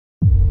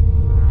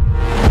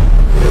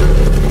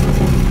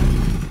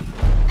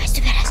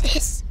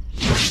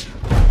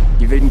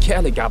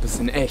Kerle gab es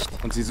in echt.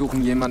 Und sie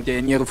suchen jemanden, der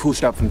in ihre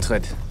Fußstapfen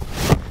tritt.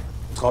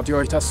 Traut ihr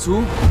euch das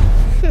zu?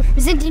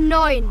 Wir sind die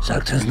Neuen.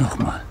 Sag das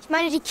nochmal. Ich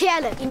meine die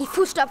Kerle, die in die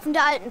Fußstapfen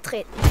der Alten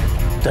treten.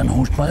 Dann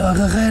holt mal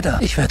eure Räder.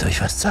 Ich werde euch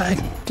was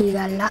zeigen. Die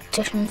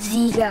galaktischen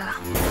Sieger.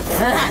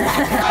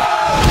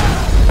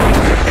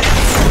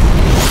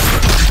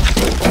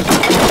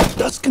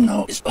 Das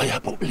genau ist euer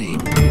Problem.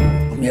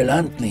 Um ihr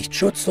Land nicht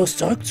schutzlos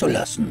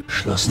zurückzulassen,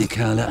 schlossen die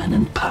Kerle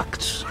einen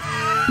Pakt.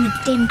 Mit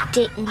dem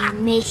dicken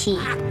Michi.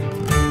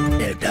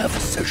 Er darf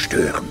es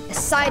zerstören.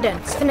 Es sei denn,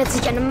 es findet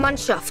sich eine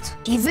Mannschaft,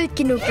 die wild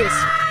genug ist,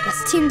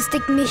 das Team des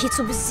dicken Michi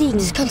zu besiegen.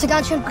 Das könnte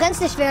ganz schön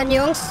brenzlig werden,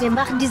 Jungs. Wir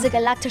machen diese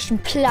galaktischen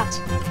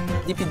platt.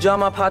 Die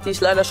Pyjama-Party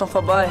ist leider schon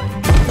vorbei.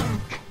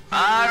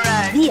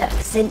 Wir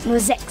sind nur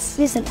 6.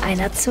 Wir sind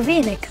einer zu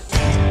wenig.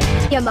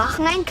 Wir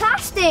machen ein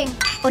Casting.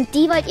 Und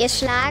die wollt ihr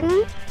schlagen?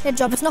 Der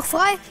Job ist noch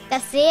frei.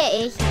 Das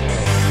sehe ich.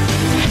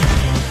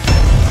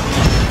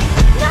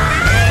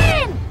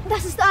 Nein!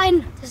 Das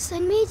ist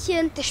ein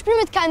Mädchen. Der spielt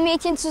mit keinem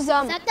Mädchen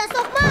zusammen. Sag das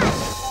doch mal.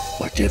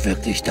 Wollt ihr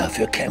wirklich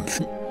dafür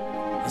kämpfen?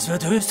 Es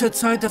wird höchste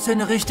Zeit, dass ihr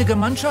eine richtige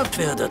Mannschaft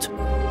werdet.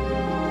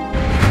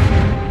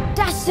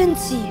 Das sind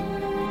sie.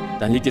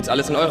 Dann liegt jetzt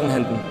alles in euren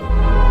Händen.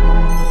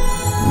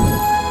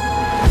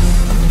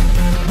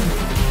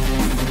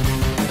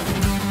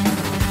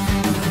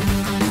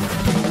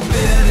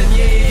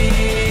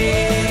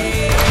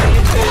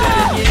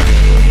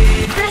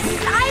 Das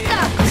ist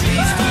Alter.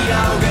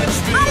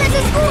 Alles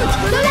ist gut,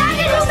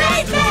 solange du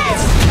wild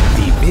bist.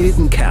 Die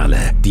wilden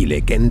Kerle, die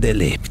Legende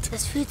lebt.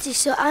 Das fühlt sich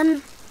so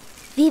an,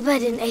 wie bei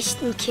den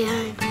echten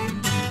Kerlen.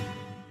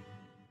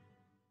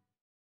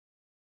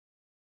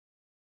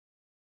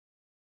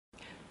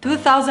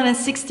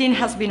 2016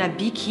 has been a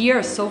big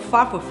year so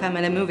far for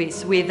family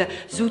movies, with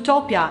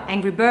Zootopia,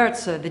 Angry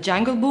Birds, The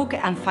Jungle Book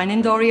and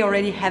Finding Dory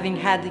already having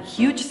had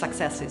huge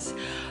successes.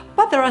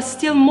 But there are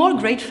still more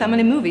great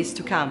family movies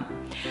to come.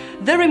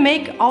 The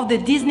remake of the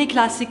Disney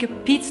classic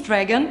Pete's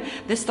Dragon,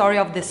 the story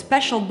of the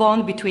special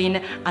bond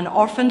between an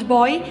orphaned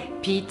boy,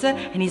 Pete,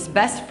 and his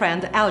best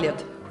friend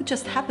Elliot, who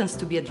just happens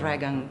to be a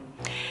dragon.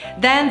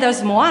 Then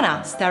there's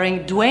Moana,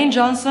 starring Dwayne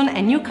Johnson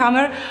and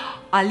newcomer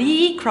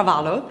Ali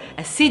Cravalho,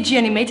 a CG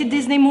animated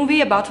Disney movie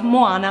about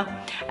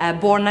Moana, a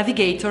born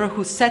navigator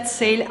who sets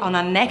sail on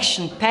an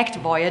action-packed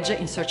voyage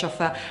in search of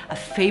a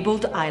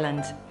fabled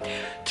island.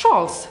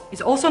 Trolls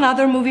is also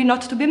another movie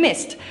not to be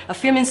missed, a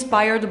film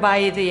inspired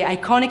by the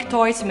iconic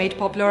toys made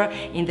popular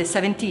in the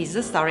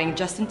 70s, starring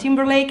Justin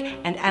Timberlake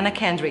and Anna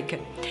Kendrick.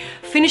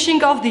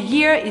 Finishing off the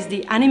year is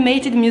the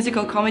animated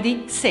musical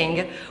comedy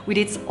Sing, with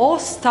its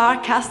all-star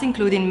cast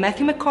including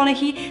Matthew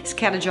McConaughey,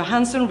 Scarlett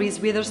Johansson, Reese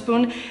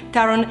Witherspoon,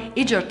 Taron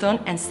Egerton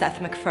and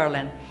Seth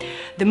MacFarlane.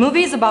 The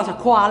movie is about a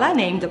koala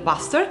named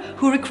Buster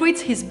who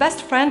recruits his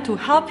best friend to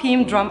help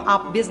him drum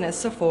up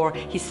business for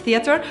his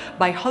theater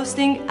by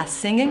hosting a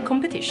singing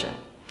competition.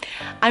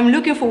 I'm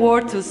looking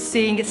forward to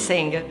seeing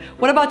Sing.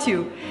 What about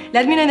you?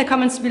 Let me know in the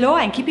comments below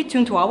and keep it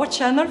tuned to our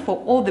channel for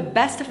all the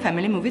best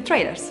family movie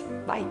trailers.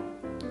 Bye!